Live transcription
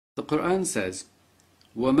The Quran says,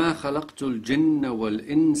 وَمَا خَلَقْتُ الْجِنَّ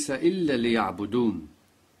وَالْإِنسَ إِلَّا لِيَعْبُدُونَ.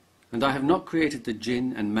 And I have not created the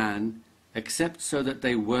jinn and man except so that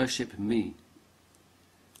they worship me.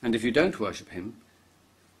 And if you don't worship him,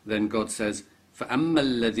 then God says, فَأَمَّا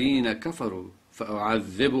الَّذِينَ كَفَرُوا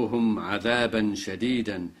فَأُعَذِّبُهُمْ عَذَابًا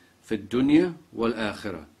شَدِيدًا فِي الدُّنْيَا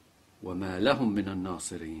وَالْآخِرَةِ وَمَا لَهُم مِّنَ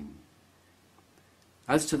النَّاصِرِينَ.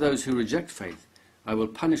 As to those who reject faith, I will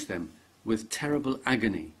punish them with terrible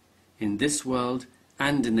agony in this world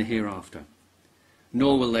and in the hereafter,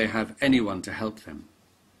 nor will they have anyone to help them.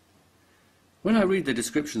 When I read the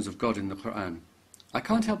descriptions of God in the Quran, I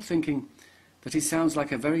can't help thinking that he sounds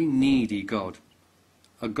like a very needy God,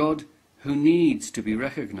 a God who needs to be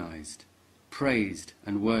recognized, praised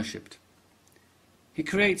and worshipped. He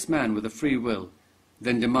creates man with a free will,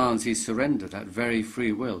 then demands he surrender that very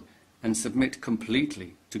free will and submit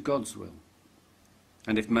completely to God's will.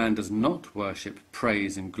 And if man does not worship,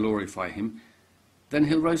 praise and glorify him, then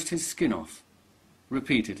he'll roast his skin off,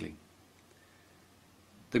 repeatedly.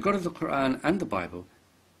 The God of the Quran and the Bible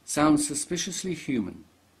sounds suspiciously human,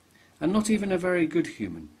 and not even a very good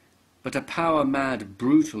human, but a power-mad,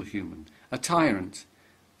 brutal human, a tyrant,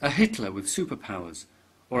 a Hitler with superpowers,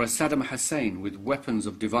 or a Saddam Hussein with weapons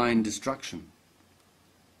of divine destruction.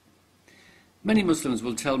 Many Muslims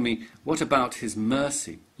will tell me, what about his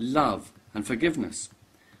mercy, love and forgiveness?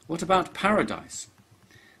 What about paradise?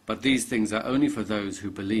 But these things are only for those who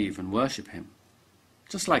believe and worship him.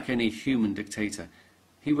 Just like any human dictator,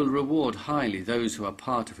 he will reward highly those who are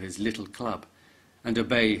part of his little club and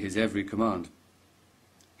obey his every command.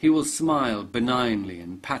 He will smile benignly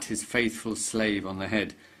and pat his faithful slave on the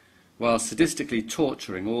head, while sadistically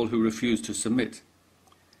torturing all who refuse to submit.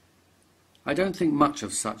 I don't think much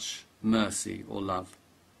of such mercy or love.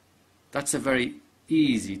 That's a very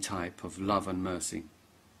easy type of love and mercy.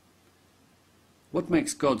 What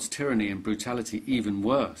makes God's tyranny and brutality even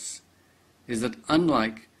worse is that,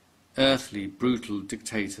 unlike earthly brutal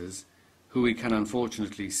dictators who we can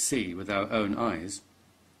unfortunately see with our own eyes,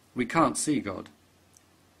 we can't see God.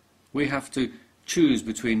 We have to choose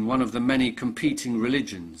between one of the many competing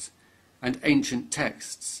religions and ancient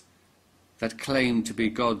texts that claim to be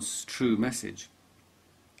God's true message.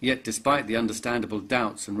 Yet, despite the understandable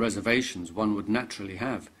doubts and reservations one would naturally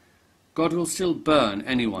have, God will still burn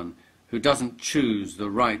anyone who doesn't choose the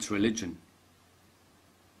right religion.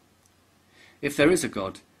 If there is a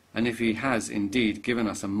God, and if he has indeed given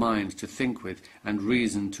us a mind to think with and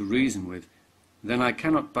reason to reason with, then I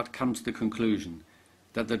cannot but come to the conclusion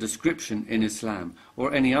that the description in Islam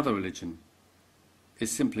or any other religion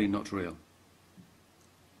is simply not real.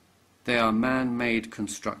 They are man-made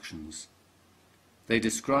constructions. They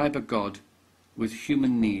describe a God with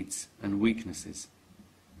human needs and weaknesses.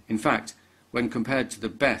 In fact, when compared to the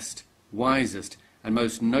best, wisest and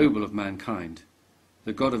most noble of mankind,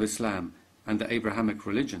 the God of Islam and the Abrahamic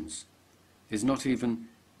religions is not even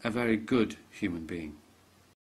a very good human being.